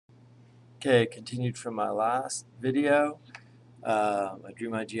Okay, continued from my last video. I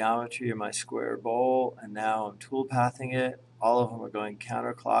drew my geometry of my square bowl, and now I'm toolpathing it. All of them are going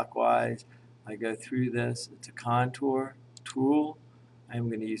counterclockwise. I go through this. It's a contour tool. I'm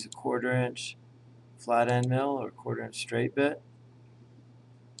going to use a 1/4 inch flat end mill or 1/4 inch straight bit.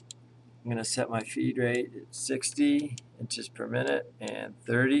 I'm going to set my feed rate at 60 inches per minute and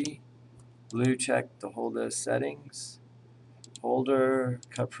 30. Blue check to hold those settings. Holder,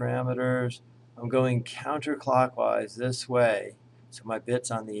 cut parameters. I'm going counterclockwise this way, so my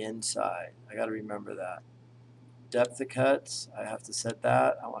bit's on the inside. I got to remember that. Depth of cuts, I have to set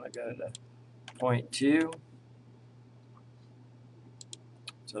that. I want to go to 0.2,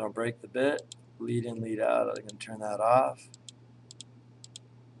 so I don't break the bit. Lead in, lead out, I'm going to turn that off.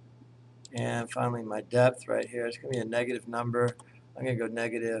 And finally my depth right here, it's going to be a negative number. I'm going to go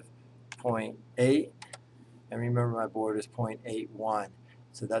negative 0.8. And remember my board is 0.81,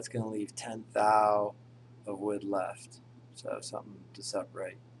 so that's going to leave 10 thou of wood left. So something to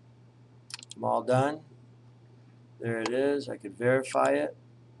separate. I'm all done. There it is. I could verify it.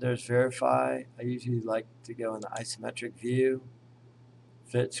 There's verify. I usually like to go in the isometric view,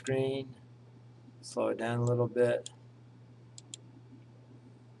 fit screen, slow it down a little bit.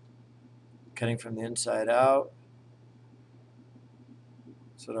 Cutting from the inside out.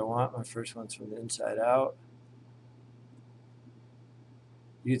 That's what I want. My first one's from the inside out.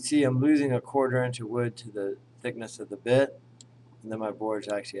 You can see I'm losing a 1/4 inch of wood to the thickness of the bit, and then my board's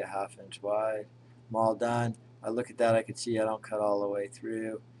actually a 1/2 inch wide. I'm all done. I look at that, I can see I don't cut all the way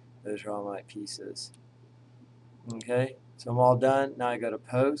through. Those are all my pieces. Okay, so I'm all done. Now I go to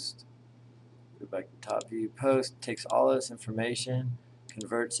post. Go back to top view. Post takes all this information,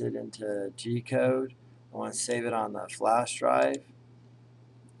 converts it into G code. I want to save it on the flash drive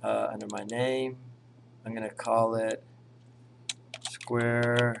under my name. I'm going to call it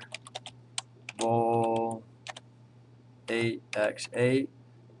Square Bowl 8x8.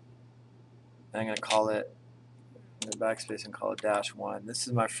 I'm going to call it in the backspace and call it -1. This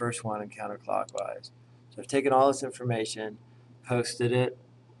is my first one in counterclockwise. So I've taken all this information, posted it,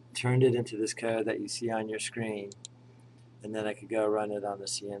 turned it into this code that you see on your screen, and then I could go run it on the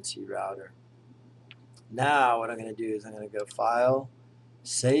CNC router. Now what I'm going to do is I'm going to go File,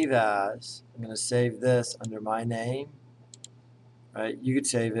 Save As. I'm going to save this under my name. Right? You could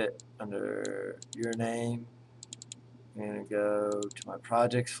save it under your name. I'm going to go to my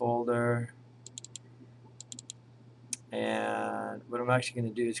projects folder. And what I'm actually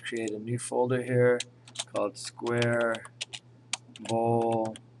going to do is create a new folder here called Square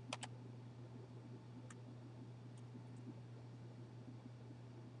Bowl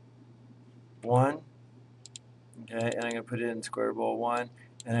 1. Okay, and I'm going to put it in Square Bowl 1,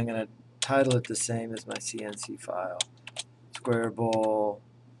 and I'm going to title it the same as my CNC file. Square Bowl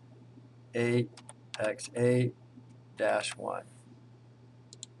 8x8-1.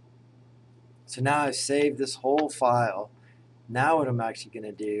 So now I've saved this whole file. Now what I'm actually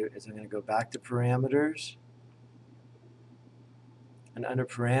going to do is I'm going to go back to parameters. And under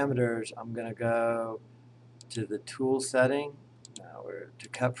parameters, I'm going to go to the tool setting. Now we're to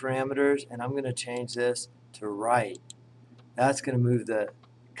cut parameters, and I'm going to change this to right. That's going to move the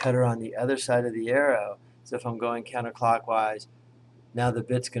cutter on the other side of the arrow. So if I'm going counterclockwise, now the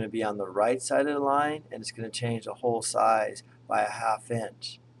bit's going to be on the right side of the line, and it's going to change the whole size by a 1/2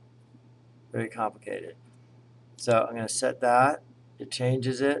 inch. Very complicated. So I'm going to set that. It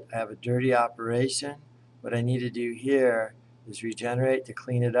changes it. I have a dirty operation. What I need to do here is regenerate to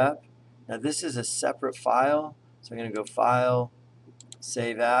clean it up. Now this is a separate file, so I'm going to go File,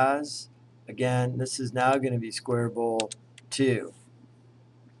 Save As. Again, this is now going to be Square Bowl 2.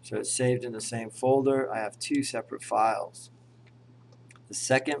 So it's saved in the same folder. I have 2 separate files. The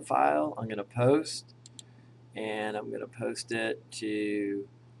second file I'm going to post, and I'm going to post it to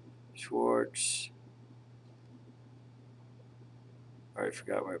Schwartz. I already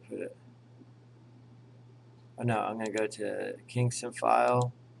forgot where I put it. Oh no, I'm going to go to Kingston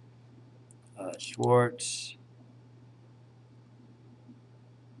file, Schwartz,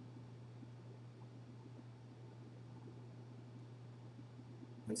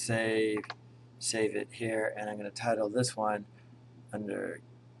 and save it here, and I'm going to title this one under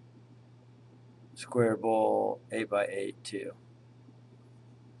Square Bowl 8x8 2.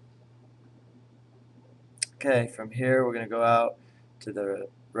 Okay, from here we're going to go out to the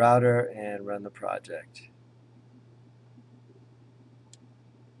router and run the project.